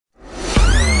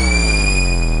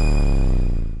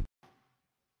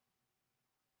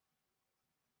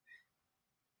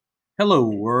Hello,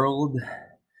 world.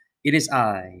 It is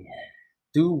I,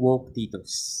 Two Woke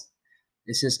Titos.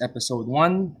 This is episode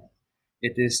 1.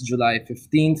 It is July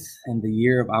 15th and the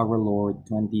year of our Lord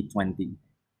 2020.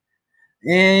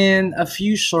 In a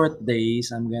few short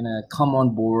days, I'm gonna come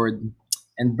on board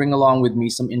and bring along with me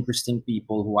some interesting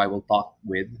people who I will talk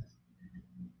with.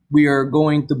 We are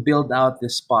going to build out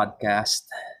this podcast,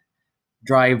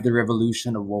 drive the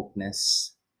revolution of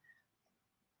wokeness.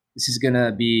 This is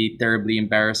gonna be terribly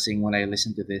embarrassing when I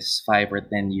listen to this 5 or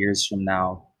 10 years from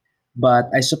now.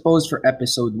 But I suppose for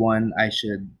episode 1, I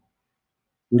should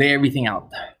lay everything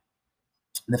out.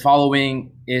 The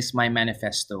following is my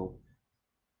manifesto.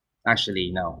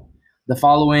 Actually, no. The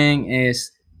following is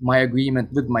my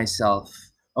agreement with myself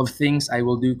of things I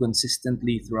will do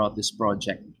consistently throughout this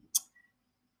project.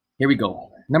 Here we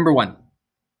go. Number 1,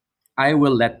 I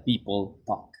will let people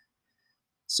talk.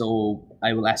 So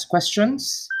I will ask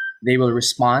questions, they will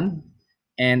respond,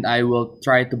 and I will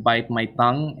try to bite my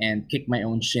tongue and kick my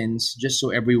own shins just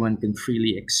so everyone can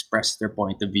freely express their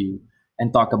point of view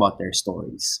and talk about their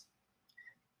stories.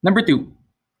 Number 2,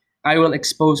 I will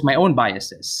expose my own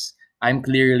biases. I'm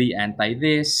clearly anti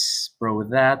this, pro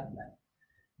that.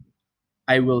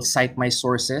 I will cite my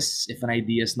sources if an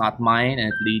idea is not mine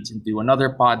and it leads into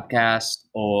another podcast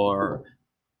or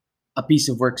a piece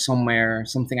of work somewhere,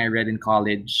 something I read in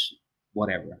college,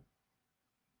 whatever.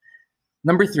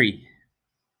 Number 3,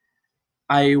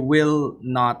 I will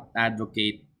not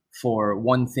advocate for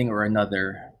one thing or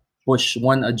another, push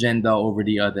one agenda over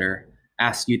the other,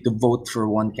 ask you to vote for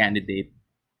one candidate.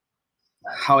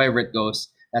 However it goes,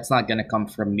 that's not going to come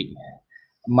from me.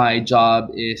 My job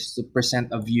is to present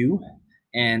a view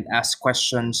and ask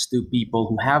questions to people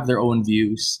who have their own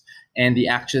views, and the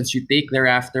actions you take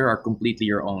thereafter are completely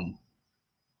your own.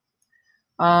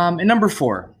 And number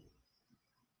 4,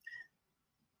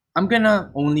 I'm gonna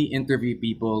only interview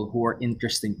people who are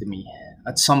interesting to me.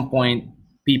 At some point,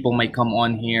 people might come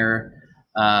on here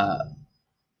uh,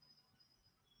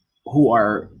 who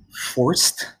are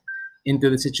forced into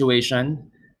the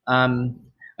situation.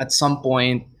 At some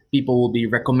point, people will be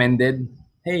recommended,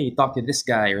 hey, talk to this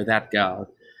guy or that gal.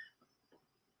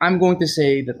 I'm going to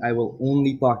say that I will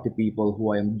only talk to people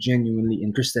who I am genuinely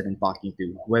interested in talking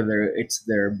to, whether it's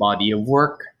their body of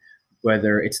work,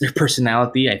 whether it's their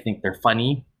personality, I think they're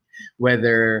funny,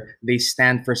 whether they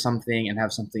stand for something and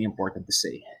have something important to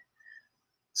say.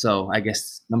 So I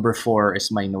guess number 4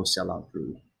 is my no sellout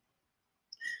rule.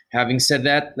 Having said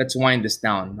that, let's wind this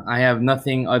down. I have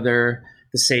nothing other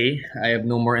to say. I have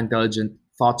no more intelligent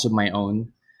thoughts of my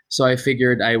own. So I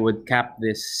figured I would cap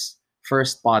this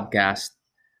first podcast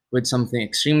with something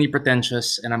extremely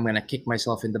pretentious, and I'm gonna kick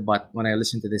myself in the butt when I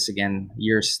listen to this again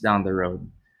years down the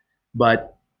road.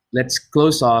 But let's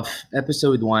close off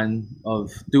episode 1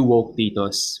 of Two Woke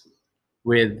Titos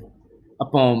with a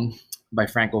poem by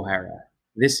Frank O'Hara.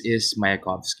 This is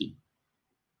Mayakovsky.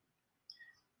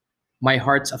 My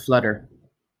heart's aflutter.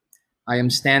 I am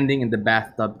standing in the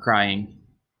bathtub crying.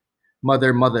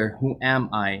 Mother, mother, who am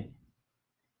I?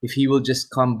 If he will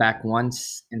just come back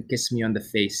once and kiss me on the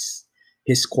face,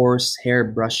 his coarse hair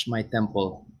brush my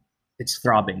temple. It's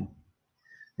throbbing.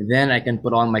 Then I can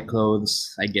put on my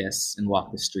clothes, I guess, and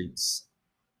walk the streets.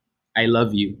 I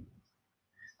love you.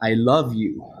 I love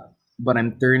you. But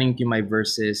I'm turning to my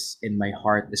verses and my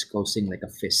heart is closing like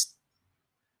a fist.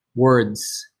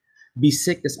 Words. Be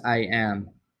sick as I am.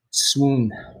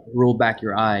 Swoon. Roll back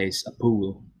your eyes. A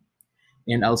pool.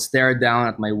 And I'll stare down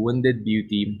at my wounded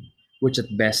beauty, which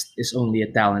at best is only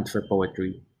a talent for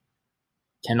poetry.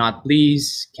 Cannot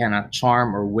please, cannot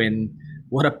charm or win.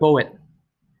 What a poet!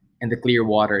 And the clear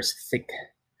water is thick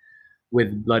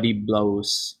with bloody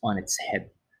blows on its head.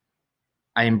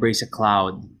 I embrace a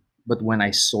cloud, but when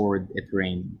I soared, it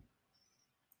rained.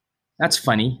 That's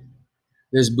funny.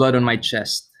 There's blood on my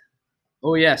chest.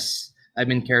 Oh, yes, I've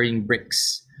been carrying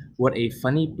bricks. What a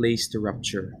funny place to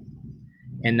rupture.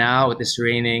 And now it is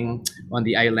raining on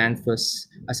the ailanthus.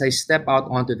 As I step out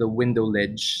onto the window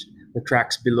ledge, the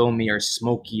tracks below me are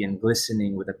smoky and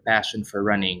glistening with a passion for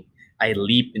running. I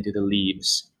leap into the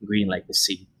leaves, green like the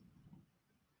sea.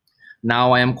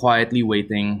 Now I am quietly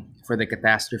waiting for the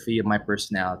catastrophe of my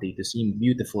personality to seem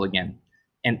beautiful again,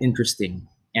 and interesting,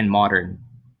 and modern.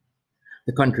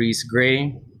 The country is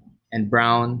gray, and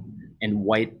brown, and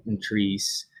white in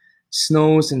trees.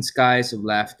 Snows and skies of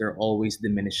laughter always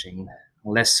diminishing.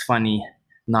 Less funny,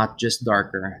 not just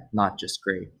darker, not just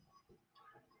gray.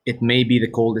 It may be the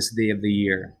coldest day of the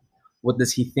year. What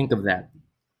does he think of that?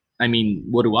 I mean,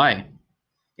 what do I?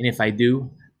 And if I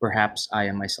do, perhaps I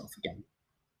am myself again.